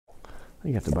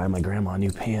You have to buy my grandma a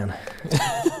new pan.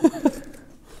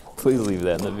 Please leave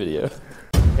that in the video.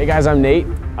 Hey guys, I'm Nate.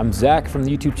 I'm Zach from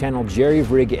the YouTube channel Jerry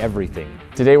Rig Everything.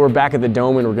 Today we're back at the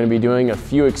Dome and we're going to be doing a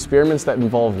few experiments that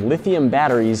involve lithium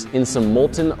batteries in some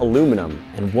molten aluminum.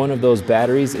 And one of those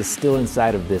batteries is still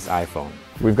inside of this iPhone.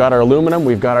 We've got our aluminum,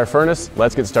 we've got our furnace.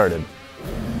 Let's get started.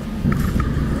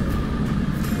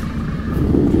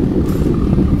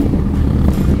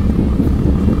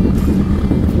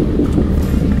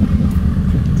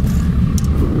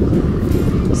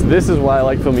 This is why I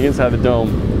like filming inside the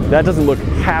Dome. That doesn't look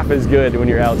half as good when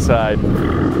you're outside.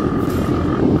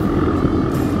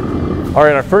 All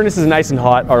right, our furnace is nice and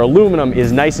hot. Our aluminum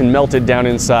is nice and melted down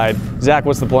inside. Zach,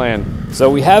 what's the plan? So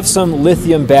we have some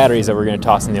lithium batteries that we're going to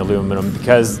toss in the aluminum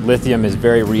because lithium is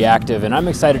very reactive, and I'm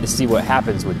excited to see what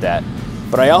happens with that.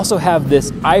 But I also have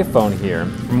this iPhone here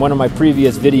from one of my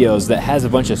previous videos that has a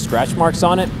bunch of scratch marks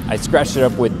on it. I scratched it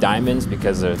up with diamonds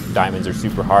because diamonds are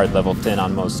super hard, level 10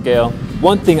 on most scale.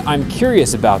 One thing I'm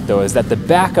curious about though is that the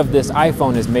back of this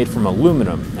iPhone is made from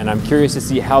aluminum, and I'm curious to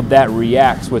see how that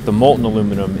reacts with the molten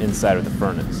aluminum inside of the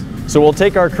furnace. So we'll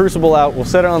take our crucible out, we'll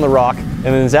set it on the rock, and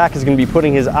then Zach is going to be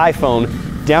putting his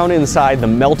iPhone down inside the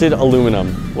melted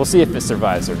aluminum. We'll see if it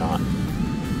survives or not.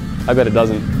 I bet it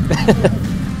doesn't.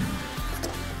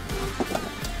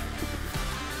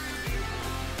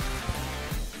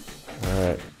 All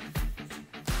right.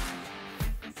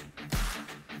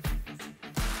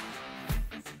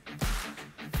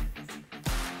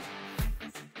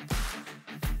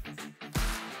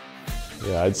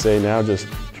 Yeah, I'd say now just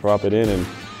drop it in and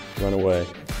run away.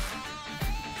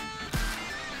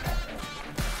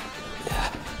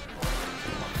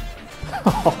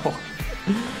 Oh,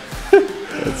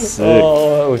 that's sick.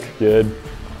 Oh, that looks good.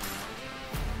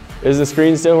 Is the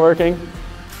screen still working?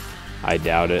 I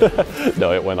doubt it.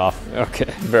 No, it went off. Okay.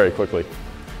 Very quickly.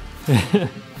 That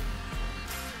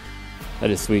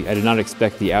is sweet. I did not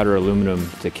expect the outer aluminum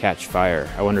to catch fire.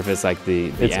 I wonder if it's like the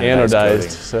it's anodized,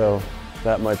 so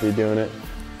that might be doing it.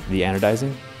 The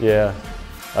anodizing? Yeah.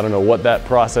 I don't know what that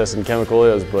process and chemical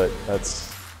is, but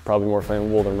that's probably more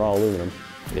flammable than raw aluminum.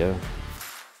 Yeah.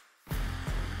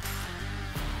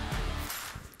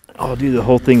 Oh, dude, the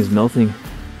whole thing's melting.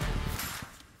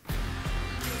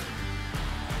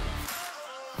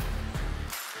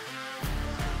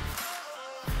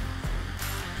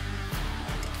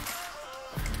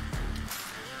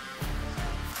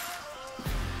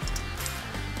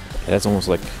 That's almost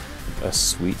like a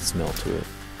sweet smell to it.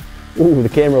 Ooh, the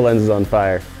camera lens is on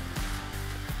fire.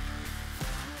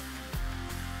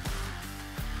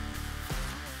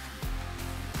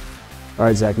 All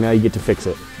right, Zach, now you get to fix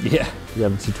it. Yeah. You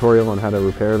have a tutorial on how to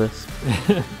repair this?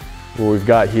 What we've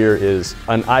got here is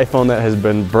an iPhone that has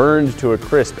been burned to a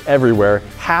crisp everywhere.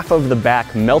 Half of the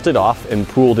back melted off and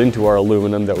pooled into our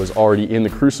aluminum that was already in the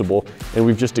crucible, and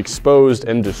we've just exposed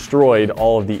and destroyed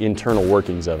all of the internal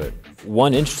workings of it.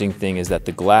 One interesting thing is that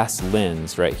the glass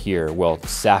lens right here, well,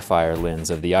 sapphire lens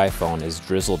of the iPhone is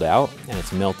drizzled out and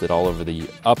it's melted all over the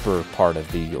upper part of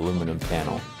the aluminum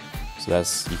panel. So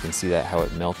you can see that how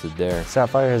it melted there.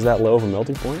 Sapphire has that low of a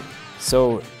melting point?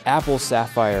 So Apple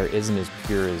sapphire isn't as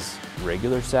pure as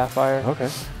regular sapphire.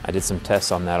 Okay. I did some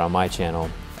tests on that on my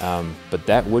channel, but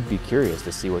that would be curious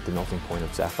to see what the melting point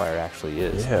of sapphire actually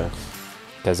is. Yeah.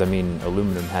 Because I mean,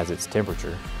 aluminum has its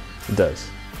temperature. It does.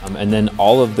 And then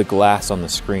all of the glass on the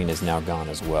screen is now gone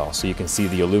as well. So you can see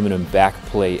the aluminum back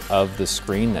plate of the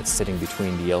screen that's sitting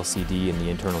between the LCD and the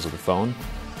internals of the phone.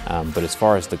 But as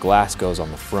far as the glass goes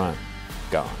on the front,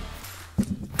 gone.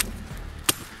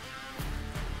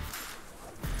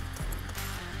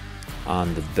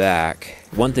 On the back,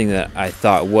 one thing that I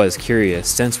thought was curious,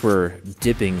 since we're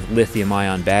dipping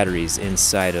lithium-ion batteries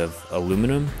inside of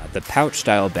aluminum, the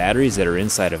pouch-style batteries that are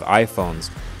inside of iPhones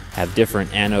have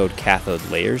different anode-cathode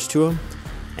layers to them,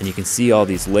 and you can see all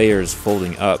these layers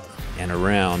folding up and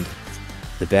around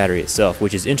the battery itself,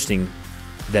 which is interesting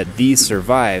that these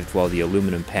survived while the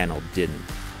aluminum panel didn't.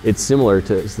 It's similar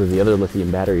to the other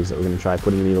lithium batteries that we're going to try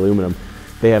putting in the aluminum.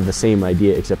 They have the same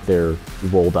idea, except they're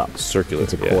rolled up. Circular.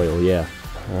 It's a coil, yeah.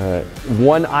 All right.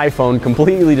 One iPhone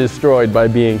completely destroyed by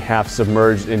being half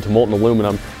submerged into molten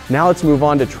aluminum. Now let's move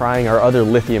on to trying our other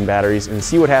lithium batteries and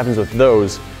see what happens with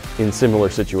those in similar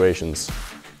situations.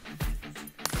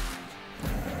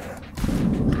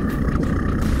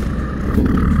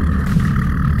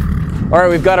 All right,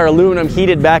 we've got our aluminum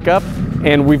heated back up.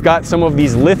 and we've got some of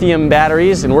these lithium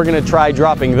batteries, and we're gonna try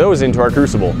dropping those into our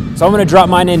crucible. So I'm gonna drop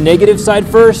mine in negative side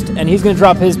first, and he's gonna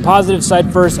drop his positive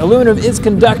side first. Aluminum is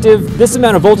conductive. This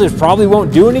amount of voltage probably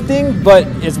won't do anything, but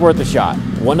it's worth a shot.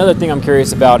 One other thing I'm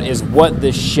curious about is what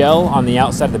the shell on the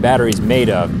outside of the battery is made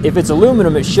of. If it's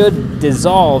aluminum, it should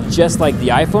dissolve just like the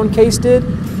iPhone case did,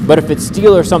 but if it's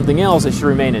steel or something else, it should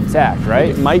remain intact, right?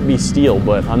 It might be steel,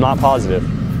 but I'm not positive.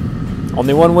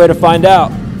 Only one way to find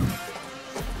out.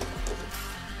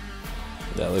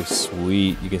 That looks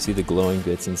sweet. You can see the glowing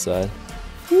bits inside.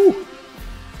 Woo.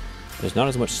 There's not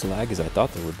as much slag as I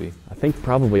thought there would be. I think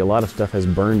probably a lot of stuff has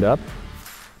burned up,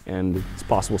 and it's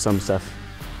possible some stuff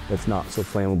that's not so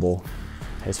flammable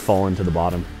has fallen to the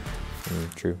bottom.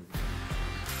 True.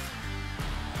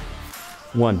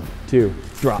 1, 2,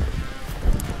 drop.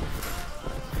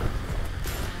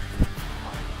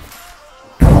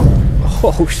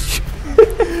 Oh, shit.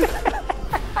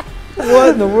 What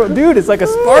in the world? Dude, it's like a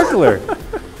sparkler.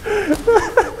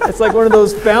 It's like one of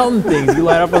those fountain things you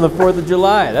light up on the 4th of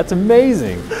July. That's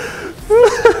amazing.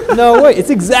 No way, it's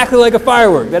exactly like a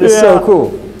firework. That is so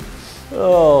cool.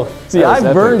 Oh, see,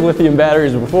 I've burned lithium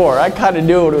batteries before. I kind of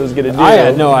knew what it was going to do. I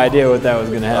had no idea what that was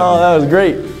going to happen. Oh, that was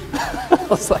great. I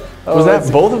was like, was that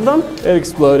both of them? It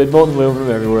exploded, molten aluminum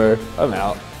everywhere. I'm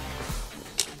out.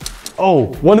 Oh,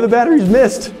 one of the batteries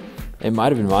missed. It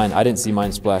might have been mine. I didn't see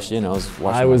mine splash in. I was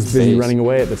watching. I was busy running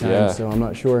away at the time, so I'm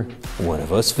not sure. One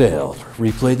of us failed.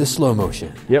 Replay the slow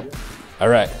motion. Yep. All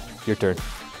right, your turn.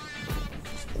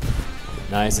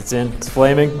 Nice, it's in. It's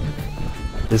flaming.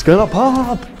 It's gonna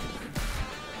pop.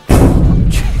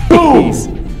 Jeez.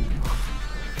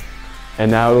 And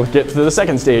now we'll get to the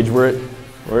second stage where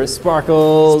it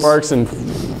sparkles. Sparks and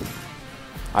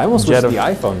I almost wish the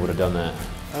iPhone would have done that.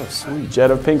 Oh, sweet. Jet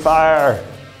of pink fire.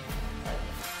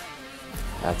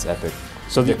 That's epic.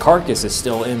 So the carcass is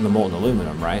still in the molten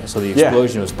aluminum, right? So the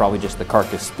explosion was probably just the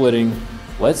carcass splitting.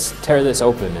 Let's tear this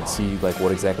open and see like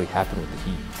what exactly happened with the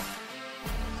heat.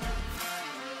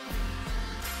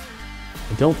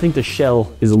 I don't think the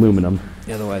shell is aluminum.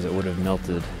 Otherwise it would have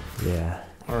melted. Yeah.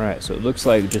 All right, so it looks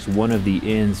like just one of the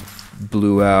ends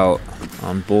blew out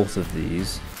on both of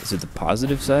these. Is it the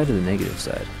positive side or the negative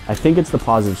side? I think it's the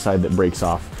positive side that breaks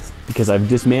off because I've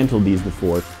dismantled these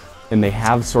before and they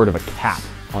have sort of a cap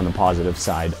on the positive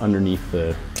side underneath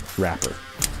the wrapper.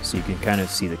 So you can kind of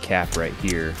see the cap right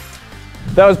here.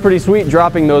 That was pretty sweet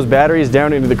dropping those batteries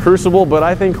down into the crucible, but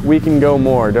I think we can go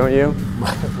more, don't you?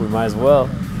 We might as well.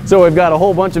 So we've got a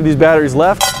whole bunch of these batteries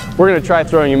left. We're gonna try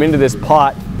throwing them into this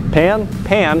pan,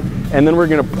 and then we're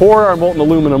gonna pour our molten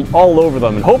aluminum all over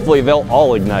them, and hopefully they'll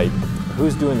all ignite.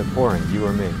 Who's doing the pouring, you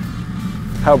or me?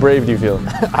 How brave do you feel?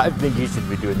 I think you should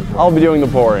be doing the pouring. I'll be doing the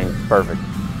pouring. Perfect.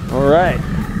 All right.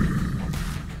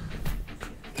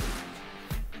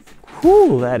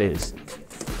 Whew, that is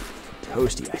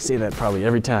toasty. I say that probably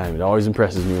every time. It always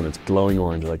impresses me when it's glowing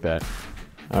orange like that.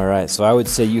 All right, so I would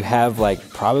say you have like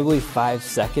probably 5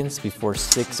 seconds before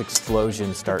 6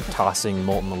 explosions start tossing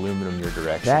molten aluminum your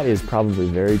direction. That is probably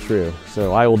very true.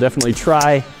 So I will definitely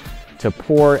try to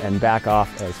pour and back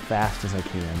off as fast as I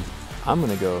can. I'm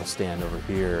gonna go stand over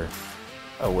here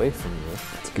away from you.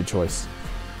 That's a good choice.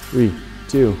 3,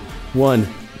 2, 1.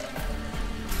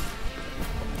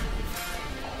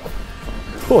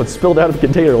 Oh, it spilled out of the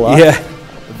container a lot. Yeah,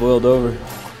 it boiled over.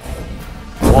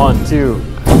 1, 2,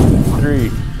 3,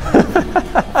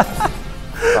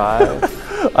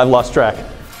 5. I've lost track.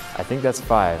 I think that's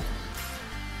 5.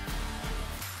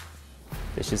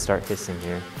 They should start hissing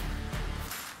here.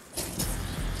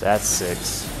 That's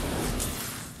 6.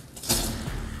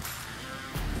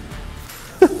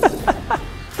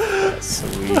 That's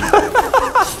sweet.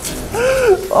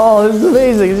 Oh, this is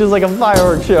amazing. It's just like a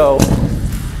fireworks show.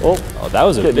 Oh, that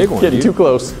was a big one, Getting dude. too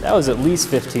close. That was at least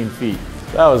 15 feet.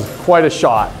 That was quite a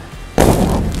shot.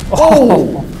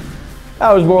 Oh!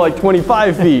 That was more like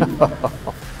 25 feet.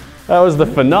 That was the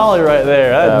finale right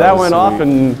there. That went off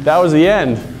and that was the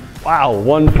end. Wow,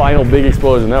 one final big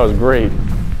explosion. That was great.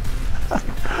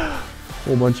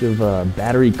 Whole bunch of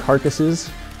battery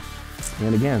carcasses.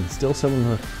 And again, still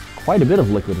quite a bit of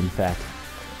liquid, in fact.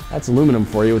 That's aluminum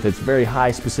for you with its very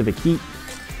high specific heat.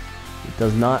 It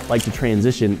does not like to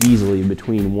transition easily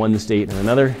between one state and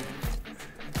another.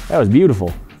 That was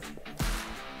beautiful.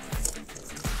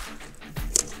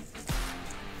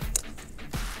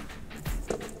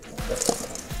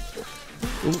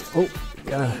 Oh,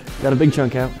 got a big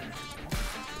chunk out.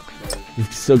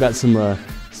 You've still got some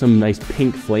nice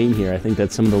pink flame here. I think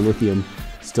that's some of the lithium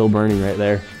still burning right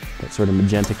there. That sort of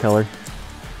magenta color.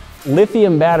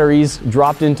 lithium batteries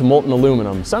dropped into molten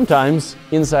aluminum, sometimes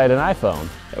inside an iPhone.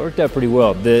 That worked out pretty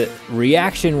well. The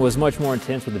reaction was much more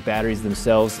intense with the batteries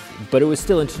themselves, but it was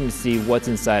still interesting to see what's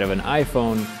inside of an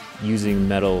iPhone using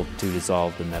metal to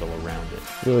dissolve the metal around it.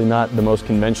 Really not the most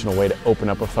conventional way to open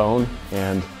up a phone,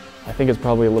 and I think it's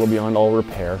probably a little beyond all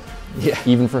repair,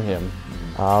 even for him.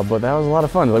 But that was a lot of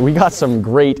fun. Like, we got some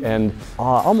great and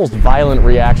almost violent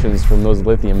reactions from those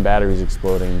lithium batteries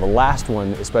exploding. The last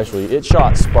one especially, it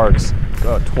shot sparks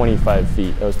about 25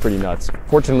 feet. That was pretty nuts.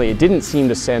 Fortunately, it didn't seem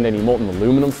to send any molten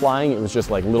aluminum flying. It was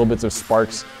just like little bits of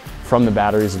sparks from the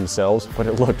batteries themselves, but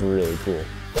it looked really cool.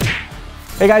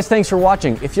 Hey guys, thanks for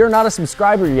watching. If you're not a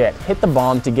subscriber yet, hit the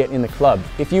bomb to get in the club.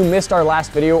 If you missed our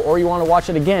last video or you want to watch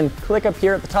it again, click up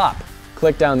here at the top.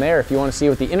 Click down there if you want to see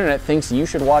what the internet thinks you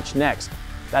should watch next.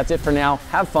 That's it for now.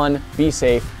 Have fun, be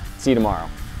safe, see you tomorrow.